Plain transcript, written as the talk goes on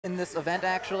in this event,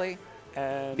 actually.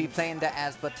 And be playing the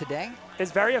Asba today.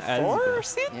 Is Veria 4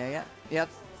 seed? Yeah. Yep.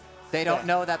 They don't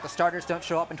know that the starters don't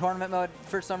show up in tournament mode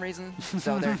for some reason,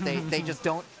 so they just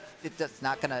don't. It's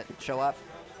not gonna show up.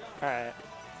 All right.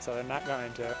 So they're not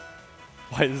going to.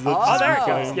 Why is the Oh, there it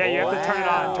goes. Yeah, you have to turn it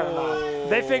on, turn it on.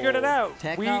 They figured it out.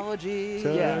 Technology.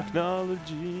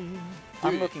 Technology.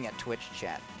 I'm looking at Twitch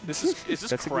chat. Is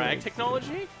this Crag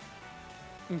technology?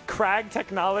 Crag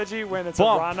technology when it's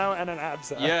Bump. a Ranno and an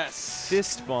Absa. Yes.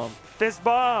 Fist bump. Fist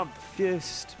bump.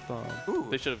 Fist bump. Ooh.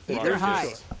 They should have. Either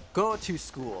high. Go to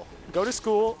school. Go to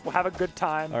school. We'll have a good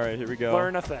time. All right, here we go.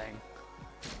 Learn a thing.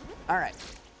 All right.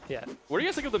 Yeah. What do you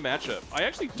guys think of the matchup? I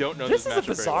actually don't know This this is a matchup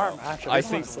bizarre very well.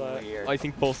 matchup. I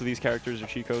think both of these characters are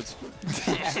cheat codes.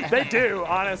 They do,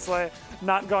 honestly.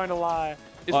 Not going to lie.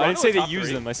 Is I Ranno didn't say a they top use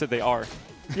 3? them. I said they are.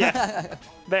 Yeah.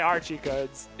 They are cheat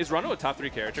codes. Is Ranno a top 3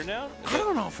 character now? I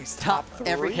don't know if he's Top. top 3.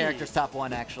 Every character's top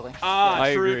 1, actually. Ah,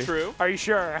 I true, agree. true. Are you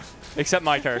sure? Except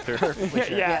my character. Perfectly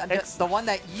sure. Yeah, the one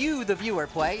that you, the viewer,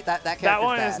 play. That character's That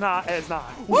one bad. is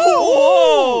not.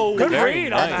 Whoa! Good Very read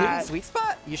nice. on that. Didn't sweet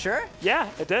spot? You sure? Yeah,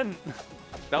 it didn't.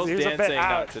 That was He was a Dan bit saying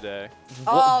out. that today.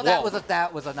 Oh, that Whoa.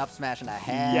 was an up smash and a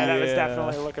half. Yeah, that was Yeah.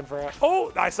 definitely looking for it.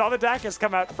 Oh, I saw the Dacus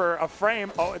come out for a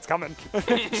frame. Oh, it's coming.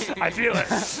 I feel it.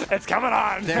 It's coming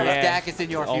on. There's Yeah. Dacus in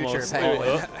your Almost. future, Penguin.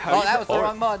 Oh, Oh, that was the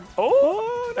wrong mud.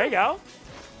 Oh, there you go.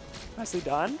 Nicely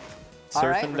done. All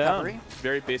right, Surfing recovery. down.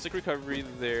 Very basic recovery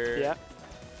there. Yeah.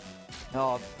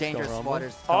 Oh, dangerous Don't rumble.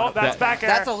 waters. Oh, that's back air.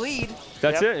 That's a lead.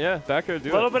 That's Yep. it, yeah. Back air, do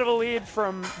A little it. bit of a lead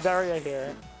from Veria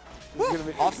here.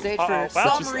 Off stage Uh-oh. for Well,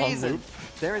 some just on reason. loop.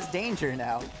 There is danger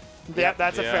now. Yeah,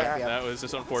 that's a Yeah, fair. that was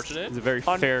just unfortunate. It's a very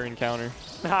fair encounter.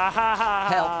 Ha ha ha.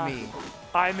 Help me.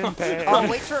 I'm in pain. Oh,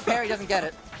 waits for a pair. He doesn't get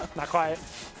it. Not quite.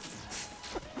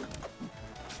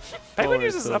 Penguin Oh,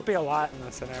 uses so- up B a lot in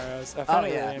those scenarios. I find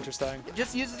it yeah. really interesting. It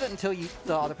just uses it until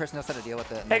the other person knows how to deal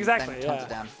with it. And Exactly, then tones yeah. it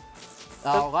down.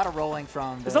 A lot of rolling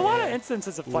from. There's a lot of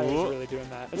instances of players Ooh. really doing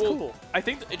that. It's Well, cool. I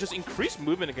think it just increased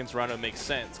movement against Ranno makes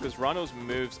sense because Ranno's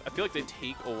moves, I feel like they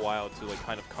take a while to like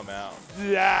kind of come out.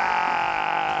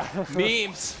 Yeah.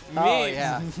 Memes. Oh Memes.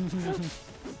 yeah.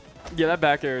 Yeah, that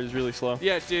back air is really slow.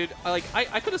 Yeah, dude. I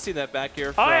could have seen that back here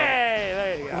Oh, from hey,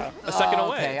 there you go. a second Oh,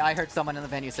 away. Okay, I heard someone in the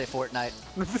venue say Fortnite.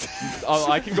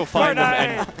 Oh, I can go find them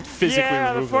and Fortnite! physically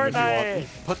Yeah, the remove them if you Fortnite!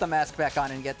 want. Put the mask back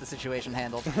on and get the situation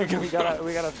handled. we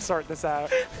gotta sort this out.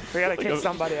 We gotta kick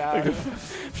somebody out.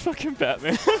 Fucking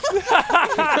Batman.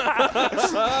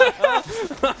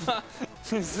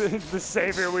 He's the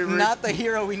savior we Not the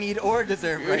hero we need or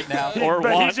deserve right now. Or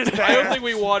but want. he's just I don't there. think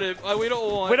we want him. We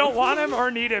don't want. We don't want him or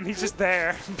need him. He's just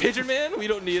there. Pigeon Man. We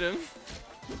don't need him.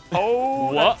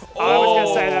 Oh, What? I was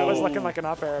gonna say that was looking like an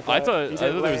up air. I but thought he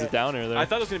there did was a late. down air there. I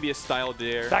thought it was gonna be a style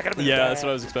dare. That could have been Yeah, a that's dare.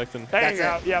 what I was expecting. There That's you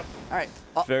go. it. Yep. All right.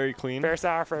 Very clean. Fair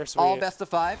sour, fair sweet. All best of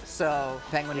 5, so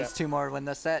Penguin Yep. needs 2 more to win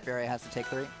this set. Veria has to take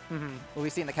 3. We'll be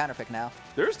seeing the counter pick now.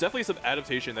 There's definitely some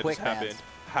adaptation that Quick just happened.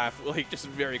 Just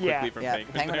very quickly Yeah. from Yeah,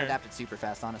 Penguin. Penguin there. adapted super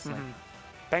fast, honestly.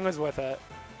 Penguin's with it.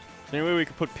 Anyway, we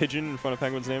could put Pigeon in front of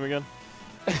Penguin's name again.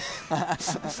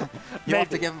 You'll have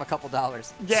to give him a couple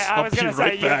dollars. Yeah, I I'll was be gonna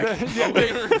right say.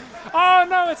 back. Oh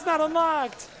no, it's not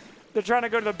unlocked. They're trying to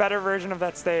go to the better version of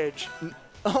that stage.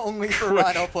 Only for Quick.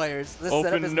 Ranno players. This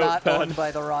Open setup is not notepad. owned by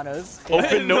the Rannos.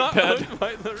 Open Not notepad. owned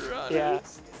by the Runners. Yeah.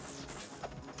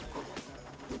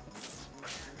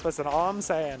 Listen, all I'm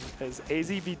saying is AZ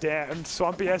be damned.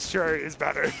 Swampy S sure is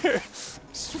better.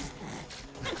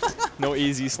 No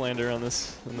easy slander on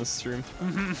this stream.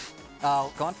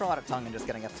 Going for a lot of tongue and just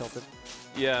getting up tilted.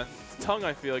 Yeah. Tongue,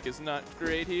 I feel like, is not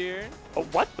great here. Oh,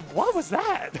 what was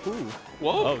that? Ooh.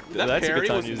 Whoa. Oh, that that's a parry good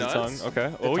time was to use the nuts. tongue. Okay.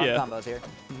 The Oh tongue yeah. combos here.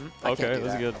 I can't Okay, do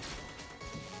that's that. good.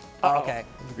 Oh, okay.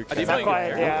 That's a good I didn't catch. Not quite.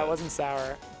 Yeah. Yeah, it wasn't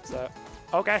sour. So,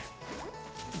 okay.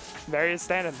 There is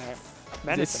standing there. It's,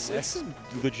 Menacingly. it's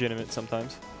legitimate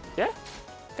sometimes. Yeah,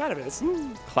 kind of is.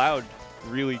 Cloud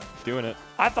really doing it.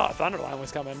 I thought Thunderline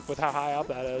was coming with how high up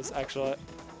that is, actually.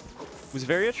 Was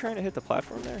Veria trying to hit the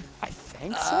platform there? I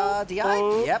think so. DI?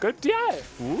 Oh, Yep. Good DI.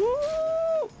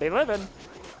 Ooh. They live in.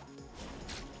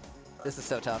 This is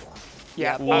so tough.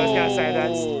 Yeah, Yep. I was going to say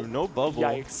Whoa, that's... no bubble.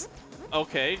 Yikes.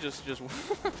 Okay, just.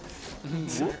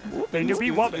 They do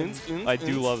be woman. I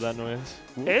do love that noise.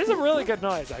 It is a really good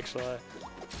noise, actually.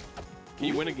 Can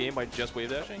you win a game by just wave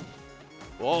dashing?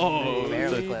 Whoa,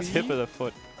 Barely the clipped. tip of the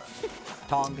foot.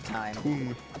 Tongue time.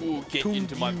 Ooh, get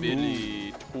into my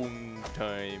belly. Tongue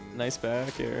time. Nice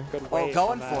back air. Good Oh, wave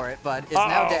going on that. for it, but is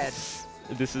now dead.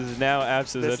 This is now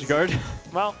Absa's This edge is- guard.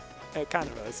 Well, It kind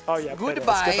of is. Oh, yeah.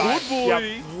 Goodbye. It is. Good Goodbye. boy.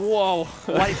 Yep. Whoa.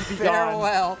 Life be gone.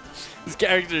 Farewell. This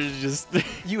character is just.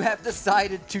 You have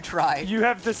decided to try. You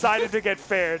have decided to get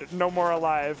fared. No more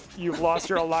alive. You've lost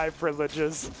your alive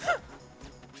privileges.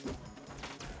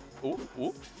 Ooh,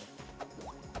 ooh.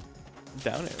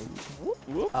 Down it. Whoop,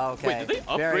 whoop. Okay. Wait, did they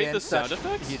upgrade Varian, the sound such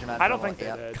effects? huge amount of I don't trouble, think they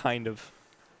yeah. did. Kind of.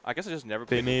 I guess I just never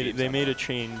They played made a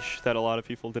change that a lot of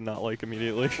people did not like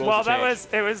immediately. What Well, was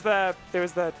the it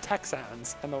was the tech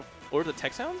sounds and the Or the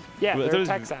tech sound? yeah, Well, they're there's-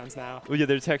 tech sounds now. Well, yeah,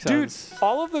 their tech Dude, sounds.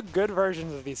 all of the good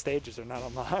versions of these stages are not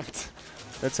unlocked.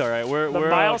 That's all right. We're The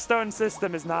milestone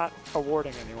system is not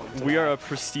awarding anyone. we today. are a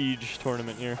prestige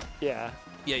tournament here. Yeah.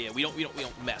 Yeah, we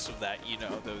don't mess with that, you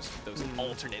know, those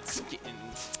alternate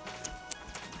skins.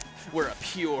 We're a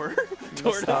pure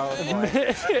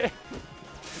tournament.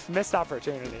 Missed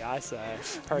opportunity, I say,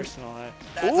 personally.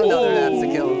 That's another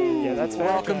Absa kill. Yeah, that's very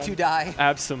Welcome good. to die.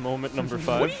 Absa moment number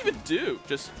 5. What do you even do?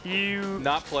 Just You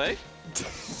not play?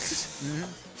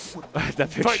 That put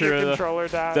picture your of the controller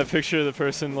down. that picture of the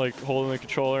person like holding the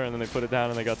controller and then they put it down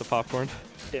and they got the popcorn.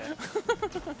 Yeah.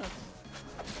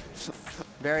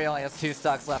 Barry only has 2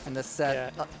 stocks left in this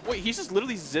set. Yeah. Wait, he's just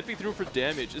literally zipping through for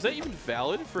damage. Is that even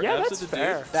valid for Yeah, Absa that's to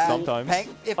fair. That Sometimes.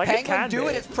 if Like, it Penguin can do be.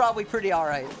 it, it's probably pretty all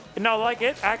right. No, like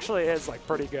it actually is like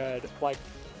pretty good. Like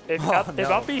if Oh, if no.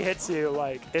 Uppy hits you,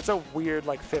 like it's a weird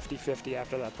like 50-50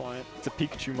 after that point. It's a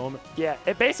Pikachu moment. Yeah,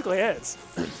 it basically is.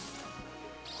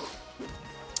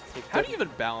 How do you even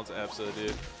balance Absa,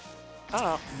 dude?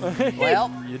 I don't know.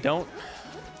 Well, You don't.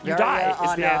 You Veria die is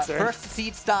on the answer. first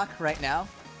seed stock right now.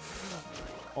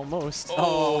 Almost.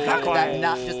 Oh, how did Not that quite.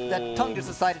 not just that tongue just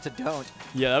decided to don't?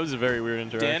 Yeah, that was a very weird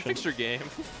interaction. Dan, fix your game.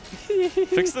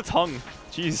 Fix the tongue.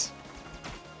 Jeez.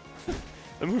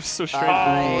 That move's so strange.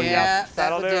 Oh, yeah, yeah, that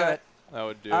that'll would do do it. it. That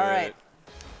would do All it. right.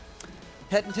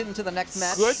 Heading into the next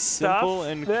match. Good Simple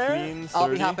stuff and there. clean. 30. I'll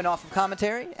be hopping off of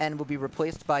commentary and will be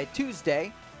replaced by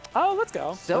Tuesday. Oh, let's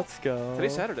go. So Let's go.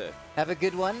 Today's Saturday. have a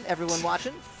good one, everyone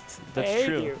watching. That's I hate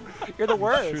true. you. You're the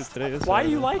worst. true. Today is Why do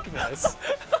you Saturday. like this?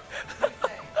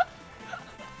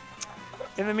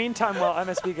 In the meantime, while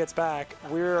MSB gets back,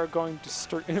 we're going to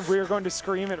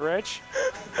scream at Rich.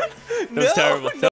 That was terrible.